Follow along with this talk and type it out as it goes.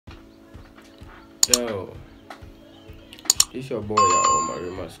Yo, this your boy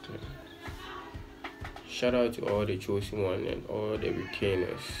Mario Master. Shout out to all the chosen one and all the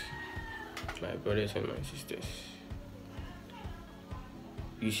retainers, my brothers and my sisters.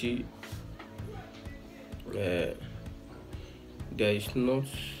 You see, uh, there is not,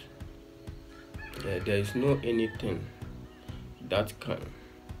 there is no anything that can,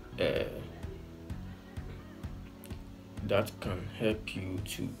 uh, that can help you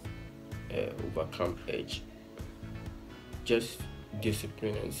to overcome edge. Just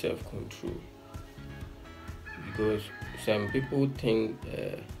discipline and self-control. Because some people think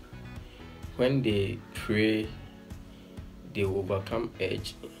when they pray they overcome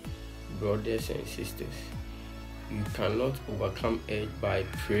edge. Brothers and sisters, you cannot overcome edge by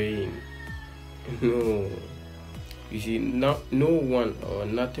praying. No, you see, no one or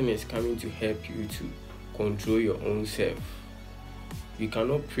nothing is coming to help you to control your own self. You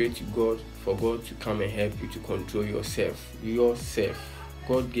cannot pray to God for God to come and help you to control yourself.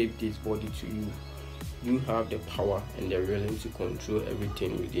 God gave this body to you. You have the power and the willing to control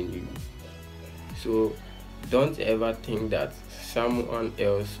everything within you. So don't ever think that someone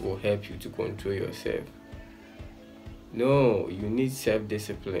else will help you to control yourself. No, you need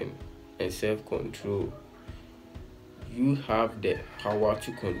self-discipline and self-control. You have the power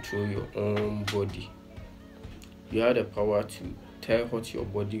to control your own body. You have the power to tell what your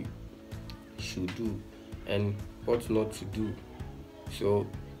body should do and what not to do. So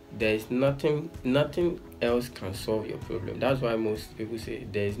there is nothing else can solve your problem. That's why most people say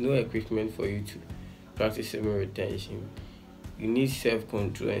there is no equipment for you to practice semi-retention. You need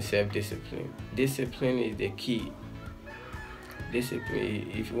self-control and self-discipline. Discipline is the key.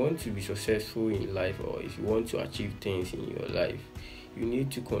 Discipline, if you want to be successful in life or if you want to achieve things in your life, you need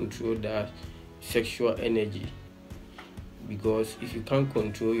to control that sexual energy. Because if you can't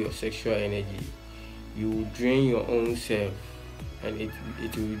control your sexual energy, you will drain your own self and it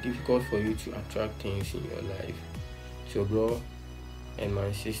will be difficult for you to attract things in your life. So bro and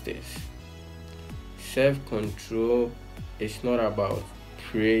my sisters, self-control is not about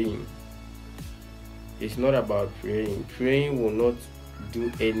praying. It's not about praying. Praying will not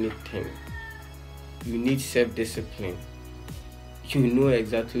do anything. You need self-discipline. You know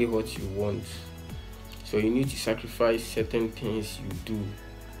exactly what you want. So you need to sacrifice certain things you do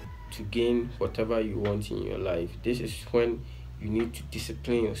to gain whatever you want in your life. This is when you need to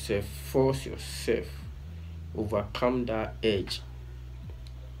discipline yourself, force yourself, overcome that edge.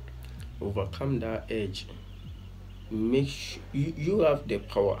 Overcome that edge. Make sure you have the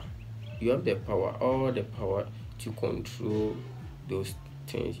power. You have the power, all the power to control those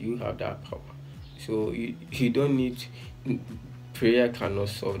things. You have that power. So you don't need prayer cannot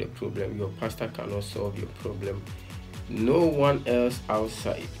solve the problem. Your pastor cannot solve your problem. No one else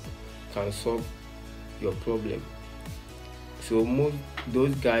outside can solve your problem. So most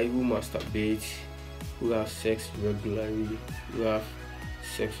those guys who masturbate, who have sex regularly, who have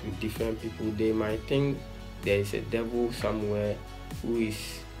sex with different people, they might think there is a devil somewhere who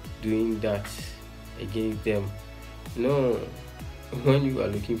is doing that against them. No, when you are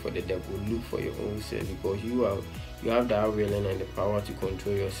looking for the devil, look for your own self, because you have that willing and the power to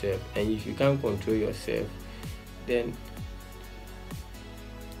control yourself. And if you can't control yourself, then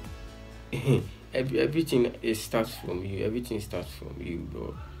everything starts from you. Everything starts from you,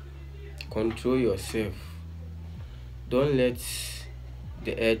 bro. Control yourself. Don't let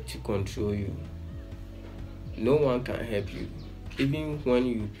the earth to control you. No one can help you. Even when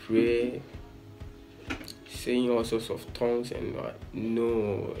you pray, saying all sorts of tongues and what,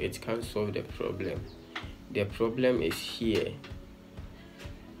 no, it can't solve the problem. The problem is here.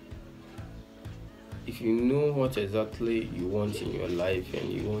 If you know what exactly you want in your life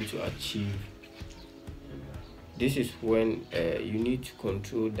and you want to achieve, this is when you need to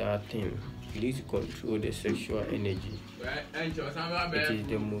control that thing. You need to control the sexual energy. It is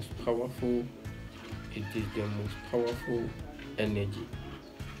the most powerful. It is the most powerful energy,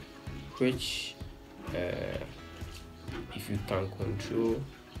 which if you can control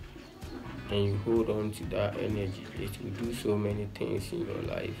and you hold on to that energy, it will do so many things in your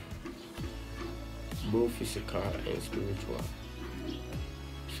life, both physical and spiritual.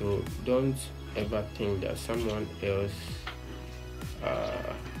 So don't ever think that someone else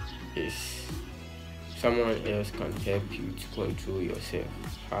can help you to control yourself.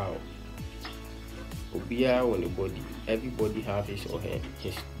 How? Obia on the body. Everybody have his or her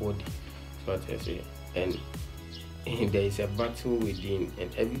his body. That's what I say. And there is a battle within,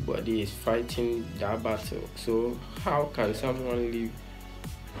 and everybody is fighting that battle. So how can someone leave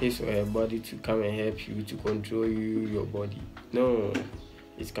his or her body to come and help you to control your body? No,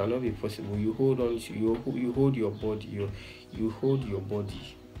 It cannot be possible. You hold on to you hold your body. You hold your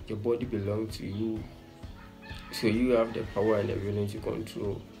body. Your body belongs to you. So you have the power and the ability to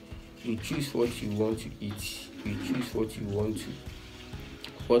control. You choose what you want to eat. You choose what you want to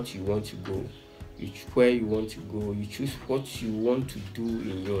go. Where you want to go. You choose what you want to do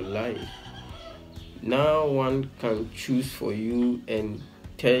in your life. Now one can choose for you and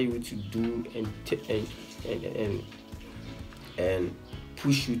tell you to do and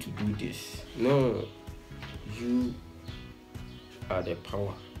push you to do this. No, you are the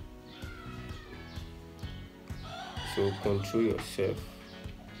power. So control yourself.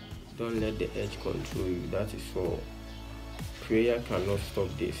 Don't let the edge control you. That is all. Prayer cannot stop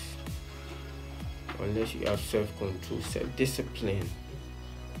this unless you have self-control, self-discipline.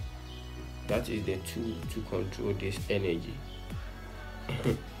 That is the tool to control this energy.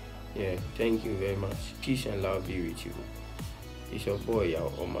 Yeah, thank you very much. Peace and love be with you. It's your boy Yao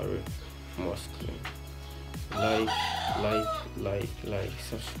Omare Muscling. Like,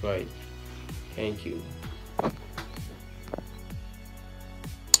 subscribe. Thank you.